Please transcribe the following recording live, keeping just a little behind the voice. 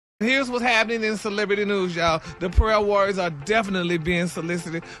Here's what's happening in celebrity news, y'all. The prayer warriors are definitely being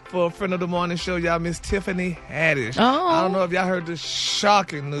solicited for a friend of the morning show, y'all, Miss Tiffany Haddish. Oh. I don't know if y'all heard the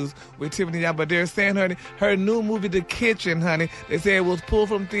shocking news with Tiffany, y'all, but they're saying her new movie, The Kitchen, honey, they say it was pulled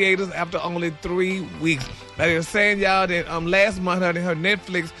from theaters after only 3 weeks. Now, they're saying, y'all, that last month, honey, her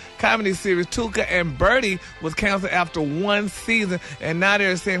Netflix comedy series, Tuca and Birdie, was canceled after 1 season, and now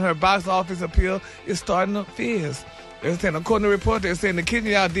they're saying her box office appeal is starting to fizz. They're saying, according to reports, they're saying The Kitchen,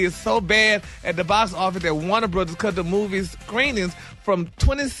 y'all, did so bad at the box office that Warner Brothers cut the movie's screenings from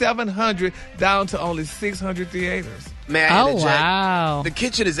 2,700 down to only 600 theaters. Man, wow. The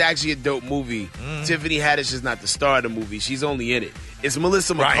Kitchen is actually a dope movie. Tiffany Haddish is not the star of the movie. She's only in it. It's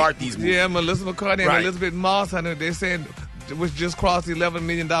Melissa McCarthy's movie. Yeah, Melissa McCarthy and Elizabeth Moss, honey, they're saying, which just crossed the $11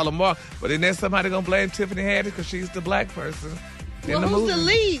 million mark. But then there's somebody going to blame Tiffany Haddish because she's the black person in the movie. Who's the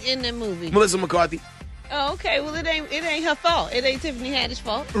lead in the movie? Melissa McCarthy. Oh, okay. Well, it ain't her fault. It ain't Tiffany Haddish's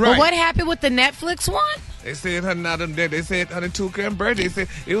fault. Right. But what happened with the Netflix one? They said they said Tuca and Birdie. They said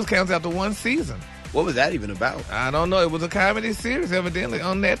it was canceled after 1 season. What was that even about? I don't know. It was a comedy series, evidently,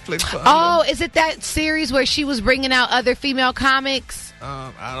 on Netflix. Oh, is it that series where she was bringing out other female comics?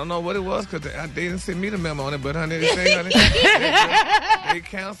 I don't know what it was because they didn't send me the memo on it, but honey, they say, they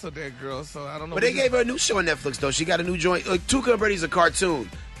canceled that girl, so I don't know. But they gave her a new show on Netflix, though. She got a new joint. Tuca and Birdie's a cartoon.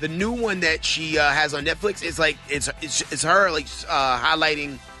 The new one that she has on Netflix is like it's her like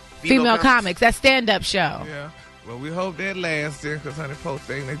highlighting female comics. That stand-up show. Yeah. Well, we hope that lasts there because, honey, post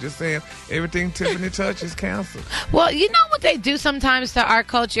thing, they just saying everything Tiffany touches canceled. Well, you know what they do sometimes to our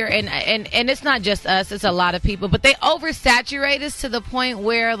culture, and it's not just us, it's a lot of people, but they oversaturate us to the point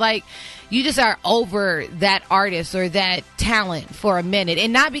where, like, you just are over that artist or that talent for a minute.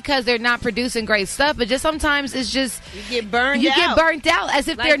 And not because they're not producing great stuff, but just sometimes it's just... You get burned out. You get burnt out as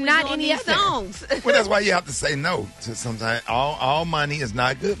if like they're not any other. Songs. Well, that's why you have to say no to sometimes. All money is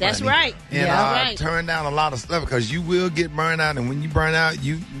not good That's money. right. And That's right. turn down a lot of stuff because you will get burned out. And when you burn out,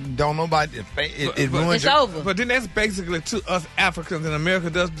 you don't know about it. It ruins It's over. But then that's basically to us Africans in America.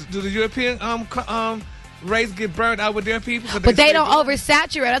 Do the European race get burned out with their people? But they don't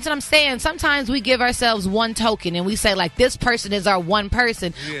oversaturate. That's what I'm saying. Sometimes we give ourselves one token and we say, like, this person is our one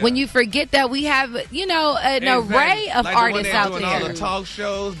person. Yeah. When you forget that we have, an array of like artists out doing there. All the talk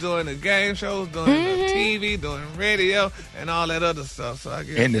shows, doing the game shows, doing the TV, doing radio, and all that other stuff. So I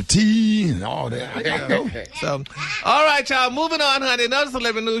guess. And the tea and all that. Yeah. So, all right, y'all. Moving on, honey. Another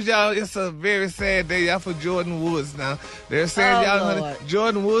celebrity news, y'all. It's a very sad day, y'all, for Jordyn Woods. Now they're saying, honey,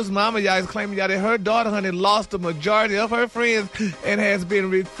 Jordyn Woods' mama, y'all, is claiming, y'all, that her daughter, honey, lost the majority of her friends and has been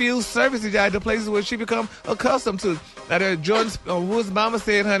refused services, y'all, to places where she become accustomed to. Now, Jordyn Woods' mama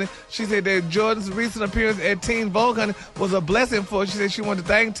said, honey, she said that Jordan's recent appearance at Teen Vogue, honey, was a blessing for her. She said she wanted to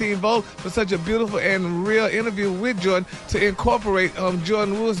thank Teen Vogue for such a beautiful and real interview with Jordan to incorporate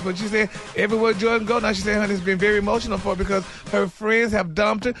Jordyn Woods. But she said everywhere Jordan go now, she said, honey, it's been very emotional for her because her friends have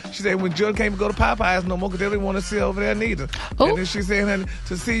dumped her. She said when Jordan can't even go to Popeyes no more because they didn't want to see her over there neither. Ooh. And then she said, honey,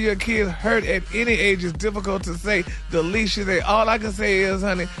 to see your kids hurt at any age is difficult to say the least. She said, all I can say is,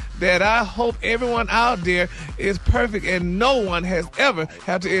 honey, that I hope everyone out there is perfect and no one has ever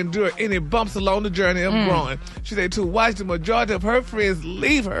had to endure any bumps along the journey of growing. She said to watch the majority of her friends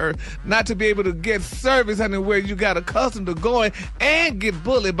leave her, not to be able to get service, honey, where you got accustomed to going and get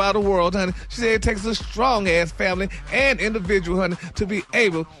bullied by the world, honey. She said it takes a strong-ass family and individual, honey, to be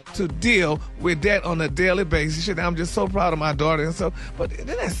able to deal with that on a daily basis. She said, I'm just so proud of my daughter. And so, but isn't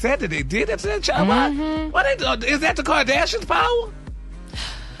that sad that they did that to that child? Is that the Kardashians' power?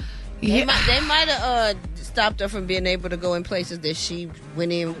 They might have stopped her from being able to go in places that she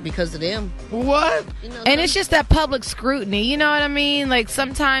went in because of them. What? And it's just that public scrutiny. You know what I mean? Like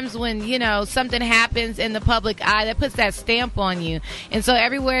sometimes when, something happens in the public eye, that puts that stamp on you. And so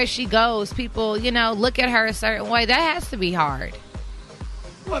everywhere she goes, people, look at her a certain way. That has to be hard.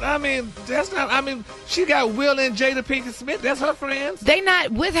 But she got Will and Jada Pinkett Smith. That's her friends. They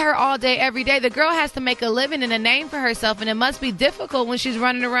not with her all day, every day. The girl has to make a living and a name for herself, and it must be difficult when she's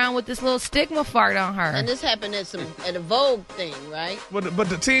running around with this little stigma fart on her. And this happened at a Vogue thing, right? But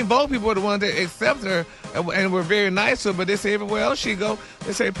the Teen Vogue people were the ones that accepted her and were very nice to her. But they say everywhere else she go,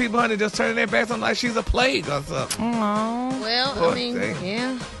 they say people, honey, just turning their backs on like she's a plague or something. Aww. Well,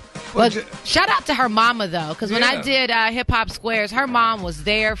 yeah. Well, shout out to her mama, though, because when I did Hip Hop Squares, her mom was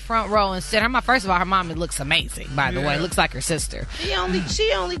there, front row and center. First of all, her mom looks amazing, by the way. Looks like her sister. She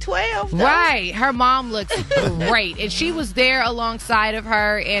only 12, though. Right. Her mom looks great. And she was there alongside of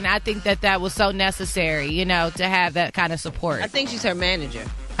her, and I think that was so necessary, to have that kind of support. I think she's her manager.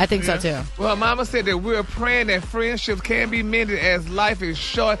 I think so too. Well, Mama said that we're praying that friendships can be mended as life is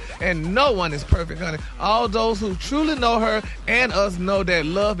short and no one is perfect, honey. All those who truly know her and us know that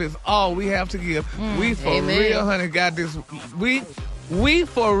love is all we have to give. We for real, honey, got this. We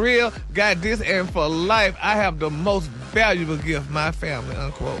for real got this, and for life, I have the most valuable gift, my family,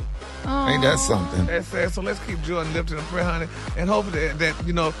 unquote. Ain't that something? That's sad. So let's keep Jordyn lifted in prayer, honey, and hopefully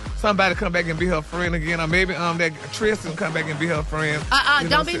that somebody come back and be her friend again, or maybe that Tristan come back and be her friend.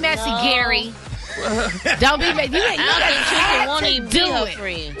 Don't be messy, Gary. Don't be messy. I don't think Tristan won't even be her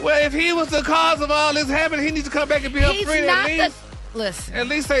friend. Well, if he was the cause of all this happening, he needs to come back and be her friend at least. Listen. At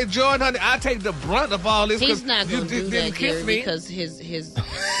least say, Jordyn, honey, I take the brunt of all this. He's not going to do that, Gary, because his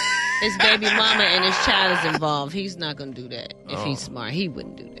baby mama and his child is involved. He's not going to do that. If he's smart, he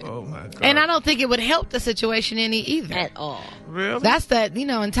wouldn't do that. Oh, my God. And I don't think it would help the situation any either. At all. Really? That's that,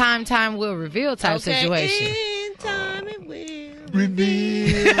 in time will reveal type situation. In time it will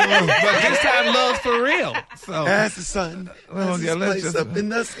reveal. But this time, love's for real. So as the sun, let's just up in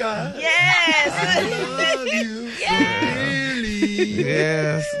the sky. Yes. I love you.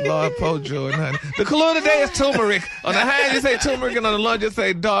 Yes, Lord, po Jordyn, honey. The clue today is turmeric. On the high, you say turmeric, and on the low, you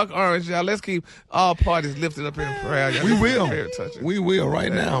say dark orange, y'all. Let's keep all parties lifted up in prayer. We will. We will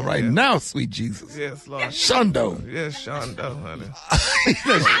right now, sweet Jesus. Yes, Lord. Shondo. Yes, Shondo, honey.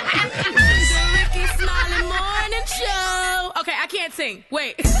 Okay, I can't sing.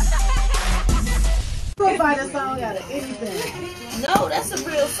 Wait. Go find a song out of anything. No, that's a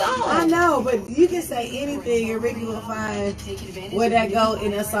real song. I know, but you can say anything and Ricky will find where that go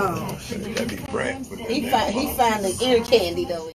in a song. He find the ear candy though.